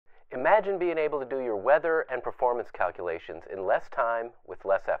Imagine being able to do your weather and performance calculations in less time with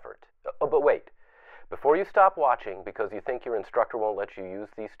less effort. Oh, but wait. Before you stop watching because you think your instructor won't let you use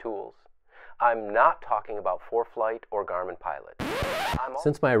these tools, I'm not talking about ForeFlight or Garmin Pilot.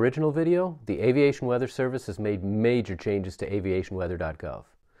 Since my original video, the Aviation Weather Service has made major changes to Aviationweather.gov.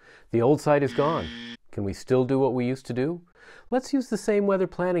 The old site is gone. Can we still do what we used to do? Let's use the same weather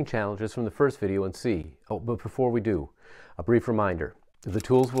planning challenges from the first video and see. Oh, but before we do, a brief reminder. The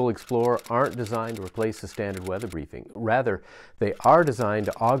tools we'll explore aren't designed to replace the standard weather briefing. Rather, they are designed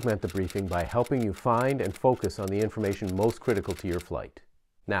to augment the briefing by helping you find and focus on the information most critical to your flight.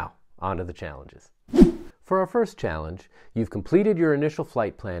 Now, on to the challenges. For our first challenge, you've completed your initial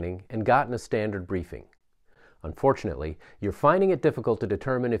flight planning and gotten a standard briefing. Unfortunately, you're finding it difficult to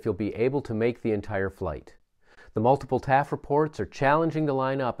determine if you'll be able to make the entire flight. The multiple TAF reports are challenging to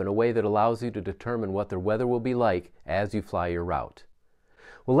line up in a way that allows you to determine what the weather will be like as you fly your route.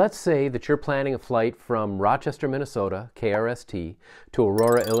 Well, let's say that you're planning a flight from Rochester, Minnesota, KRST, to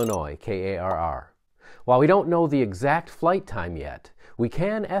Aurora, Illinois, KARR. While we don't know the exact flight time yet, we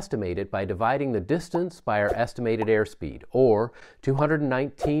can estimate it by dividing the distance by our estimated airspeed, or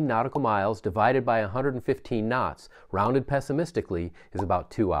 219 nautical miles divided by 115 knots, rounded pessimistically, is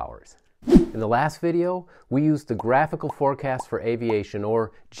about 2 hours. In the last video, we used the Graphical Forecast for Aviation,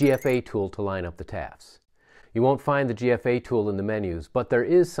 or GFA tool, to line up the TAFs. You won't find the GFA tool in the menus, but there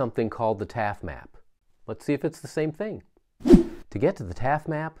is something called the TAF map. Let's see if it's the same thing. To get to the TAF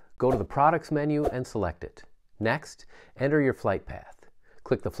map, go to the Products menu and select it. Next, enter your flight path.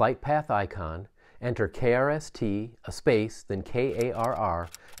 Click the flight path icon, enter KRST, a space, then KARR,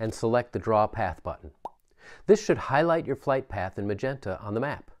 and select the Draw Path button. This should highlight your flight path in magenta on the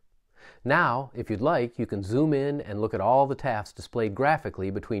map. Now, if you'd like, you can zoom in and look at all the TAFs displayed graphically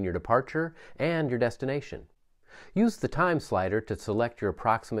between your departure and your destination. Use the time slider to select your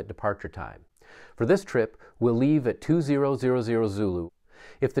approximate departure time. For this trip, we'll leave at 2000 Zulu.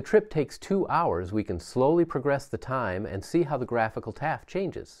 If the trip takes 2 hours, we can slowly progress the time and see how the graphical TAF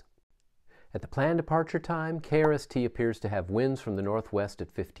changes. At the planned departure time, KRST appears to have winds from the northwest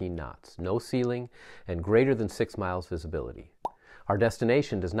at 15 knots, no ceiling, and greater than 6 miles visibility. Our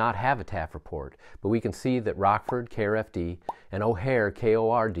destination does not have a TAF report, but we can see that Rockford, KRFD, and O'Hare,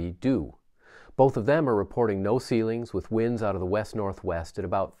 KORD, do. Both of them are reporting no ceilings with winds out of the west-northwest at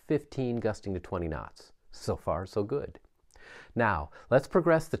about 15 gusting to 20 knots. So far, so good. Now, let's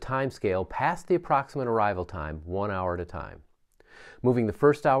progress the time scale past the approximate arrival time, 1 hour at a time. Moving the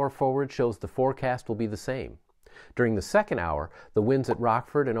first hour forward shows the forecast will be the same. During the second hour, the winds at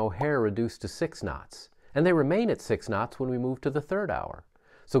Rockford and O'Hare reduce to 6 knots, and they remain at 6 knots when we move to the third hour.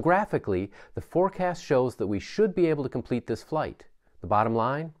 So graphically, the forecast shows that we should be able to complete this flight. The bottom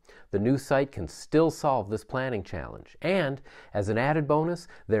line, the new site can still solve this planning challenge. And, as an added bonus,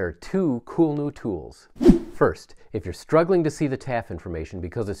 there are 2 cool new tools. First, if you're struggling to see the TAF information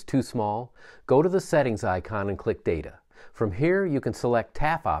because it's too small, go to the Settings icon and click Data. From here, you can select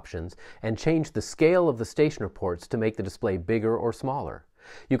TAF options and change the scale of the station reports to make the display bigger or smaller.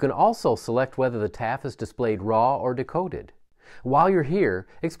 You can also select whether the TAF is displayed raw or decoded. While you're here,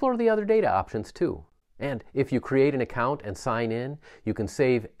 explore the other data options too. And if you create an account and sign in, you can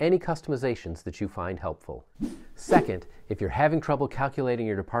save any customizations that you find helpful. Second, if you're having trouble calculating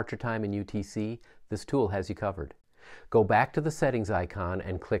your departure time in UTC, this tool has you covered. Go back to the Settings icon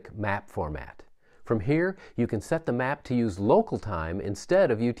and click Map Format. From here, you can set the map to use local time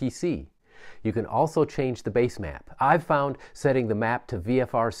instead of UTC. You can also change the base map. I've found setting the map to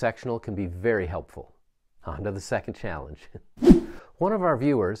VFR sectional can be very helpful. On to the second challenge. One of our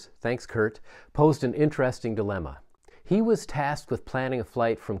viewers, thanks Kurt, posed an interesting dilemma. He was tasked with planning a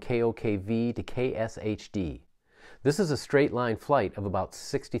flight from KOKV to KSHD. This is a straight line flight of about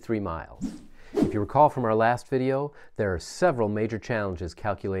 63 miles. If you recall from our last video, there are several major challenges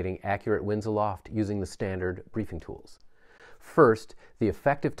calculating accurate winds aloft using the standard briefing tools. First, the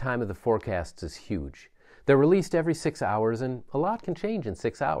effective time of the forecasts is huge. They're released every 6 hours, and a lot can change in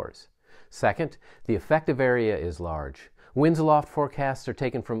 6 hours. Second, the effective area is large. Winds aloft forecasts are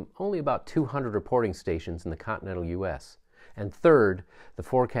taken from only about 200 reporting stations in the continental U.S. And third, the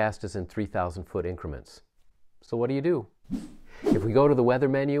forecast is in 3,000-foot increments. So what do? If we go to the Weather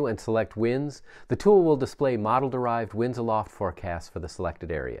menu and select Winds, the tool will display model-derived winds aloft forecasts for the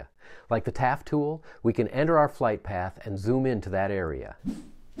selected area. Like the TAF tool, we can enter our flight path and zoom into that area.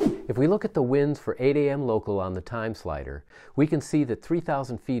 If we look at the winds for 8 a.m. local on the time slider, we can see that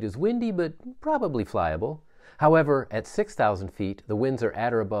 3,000 feet is windy but probably flyable. However, at 6,000 feet, the winds are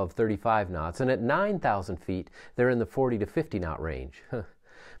at or above 35 knots, and at 9,000 feet, they're in the 40 to 50 knot range.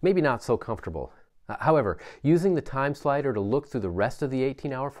 Maybe not so comfortable. However, using the time slider to look through the rest of the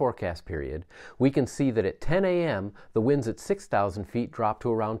 18-hour forecast period, we can see that at 10 a.m. the winds at 6,000 feet drop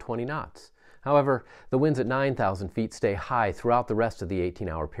to around 20 knots. However, the winds at 9,000 feet stay high throughout the rest of the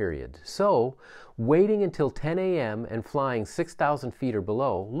 18-hour period. So, waiting until 10 a.m. and flying 6,000 feet or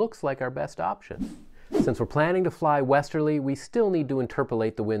below looks like our best option. Since we're planning to fly westerly, we still need to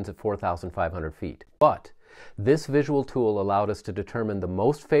interpolate the winds at 4,500 feet. But this visual tool allowed us to determine the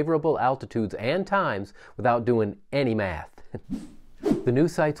most favorable altitudes and times without doing any math. The new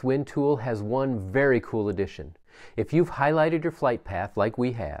site's wind tool has one very cool addition. If you've highlighted your flight path like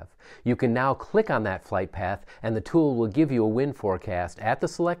we have, you can now click on that flight path and the tool will give you a wind forecast at the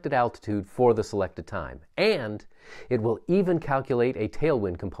selected altitude for the selected time. And it will even calculate a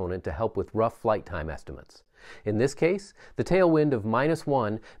tailwind component to help with rough flight time estimates. In this case, the tailwind of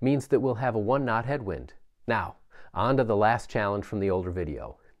 -1 means that we'll have a 1-knot headwind. Now, on to the last challenge from the older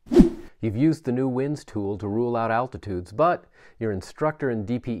video. You've used the new winds tool to rule out altitudes, but your instructor in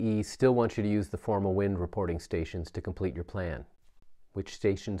DPE still wants you to use the formal wind reporting stations to complete your plan. Which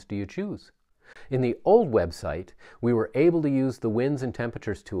stations do you choose? In the old website, we were able to use the winds and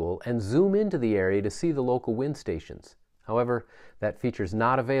temperatures tool and zoom into the area to see the local wind stations. However, that feature is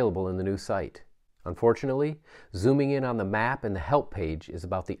not available in the new site. Unfortunately, zooming in on the map and the help page is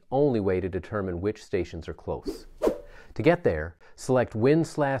about the only way to determine which stations are close. To get there, select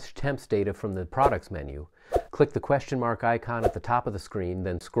Wind/Temps data from the Products menu, click the question mark icon at the top of the screen,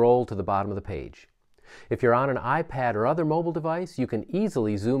 then scroll to the bottom of the page. If you're on an iPad or other mobile device, you can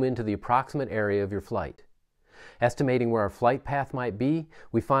easily zoom into the approximate area of your flight. Estimating where our flight path might be,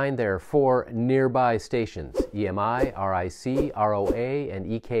 we find there are 4 nearby stations: EMI, RIC, ROA, and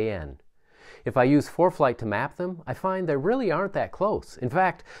EKN. If I use ForeFlight to map them, I find they really aren't that close. In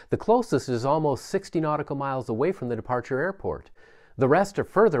fact, the closest is almost 60 nautical miles away from the departure airport. The rest are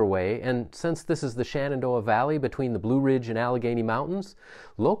further away, and since this is the Shenandoah Valley between the Blue Ridge and Allegheny Mountains,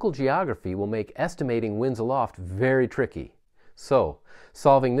 local geography will make estimating winds aloft very tricky. So,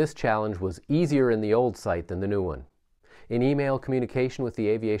 solving this challenge was easier in the old site than the new one. In email communication with the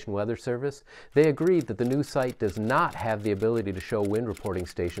Aviation Weather Service, they agreed that the new site does not have the ability to show wind reporting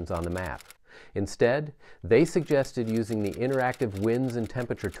stations on the map. Instead, they suggested using the interactive winds and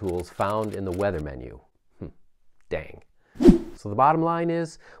temperature tools found in the weather menu. Dang. So the bottom line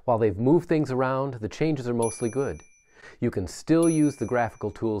is, while they've moved things around, the changes are mostly good. You can still use the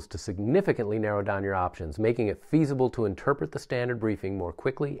graphical tools to significantly narrow down your options, making it feasible to interpret the standard briefing more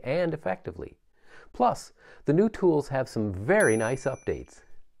quickly and effectively. Plus, the new tools have some very nice updates.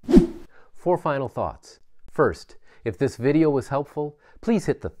 4 final thoughts. First, if this video was helpful, please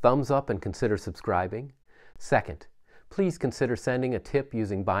hit the thumbs up and consider subscribing. Second, please consider sending a tip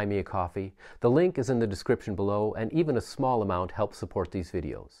using Buy Me a Coffee. The link is in the description below, and even a small amount helps support these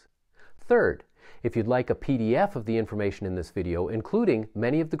videos. Third, if you'd like a PDF of the information in this video, including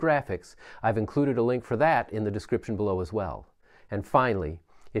many of the graphics, I've included a link for that in the description below as well. And finally,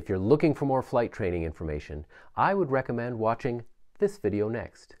 if you're looking for more flight training information, I would recommend watching this video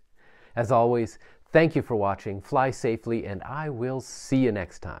next. As always, thank you for watching, fly safely, and I will see you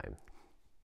next time.